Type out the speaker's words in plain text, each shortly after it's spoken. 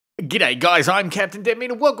G'day guys, I'm Captain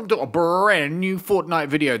Deadmeat and welcome to a brand new Fortnite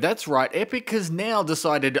video. That's right, Epic has now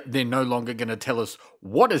decided they're no longer going to tell us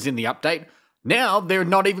what is in the update. Now they're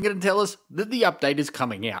not even going to tell us that the update is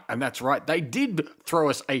coming out. And that's right, they did throw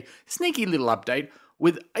us a sneaky little update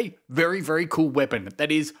with a very cool weapon.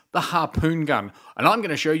 That is the Harpoon gun. And I'm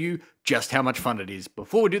going to show you just how much fun it is.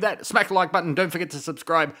 Before we do that, smack the like button, don't forget to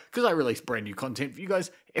subscribe because I release brand new content for you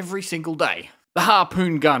guys every single day. The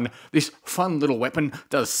Harpoon gun, this fun little weapon,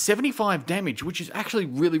 does 75 damage, which is actually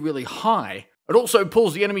really high. It also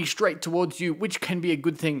pulls the enemy straight towards you, which can be a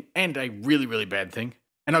good thing and a really bad thing.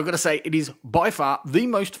 And I've got to say, it is by far the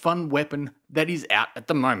most fun weapon that is out at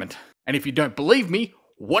the moment. And if you don't believe me,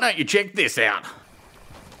 why don't you check this out?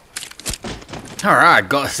 Alright,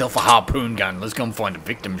 got myself a Harpoon gun. Let's go and find a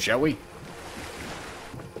victim, shall we?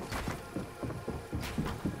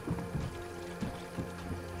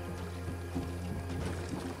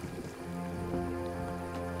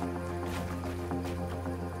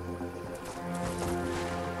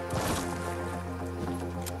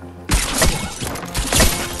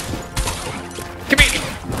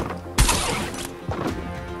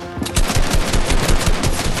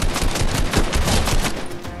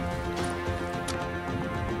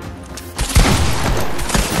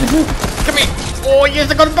 Come here! Oh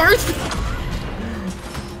yes, I got them both!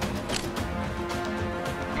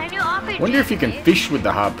 Wonder if you can fish with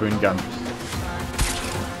the Harpoon gun.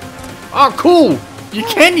 Oh cool! You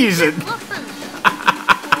can use it!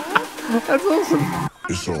 That's awesome!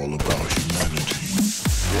 It's all about humanity.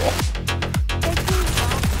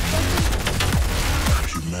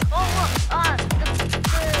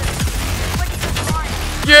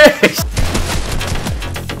 Yes!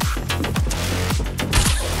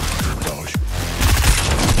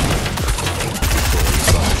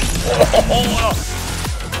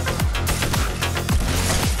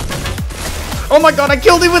 Oh my god, I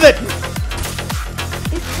killed him with it!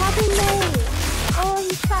 He's trapping me! Oh,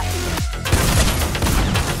 he's trapped me!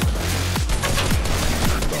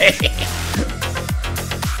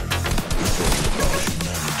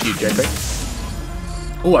 You, JP.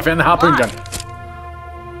 Oh, I found the Harpoon gun.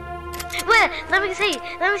 Wait, let me see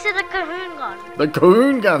the Cahoon gun. The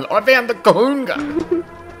Cahoon gun! I found the Cahoon gun!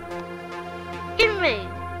 Give me!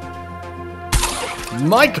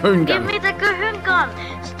 My Cahoon gun! Give me the Cahoon gun!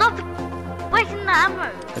 Stop wasting the ammo!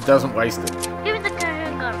 It doesn't waste it. Give me the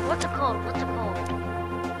Cahoon gun. What's it called?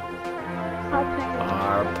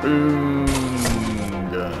 Harpoon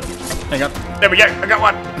gun. Hang on. There we go. I got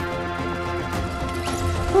one.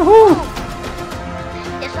 Woohoo!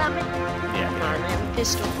 Yes, I'm in. Yeah. I have a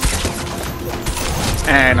pistol.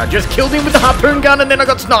 And I just killed him with the Harpoon gun and then I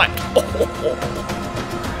got sniped.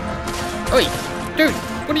 Oi, dude,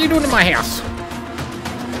 what are you doing in my house?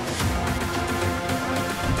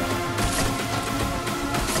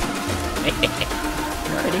 I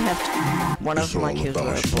already have one of my kills were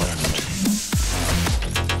a bot.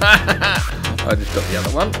 I just got the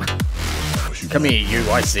other one. Come here, you.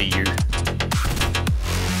 I see you.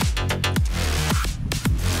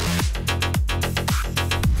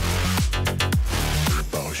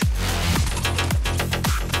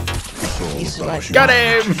 Got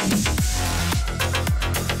him!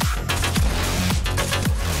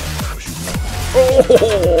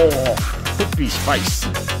 Oh! Hooked his face.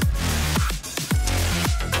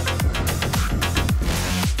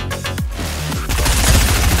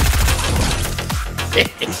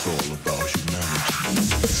 It's all about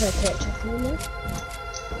humanity. It's okay, chocolate.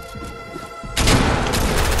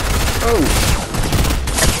 Oh!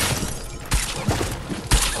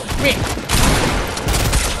 Me!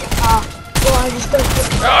 Well, I just don't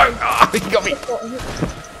think Oh, he got me!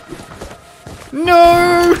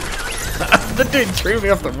 No! The dude threw me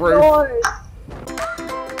off the roof.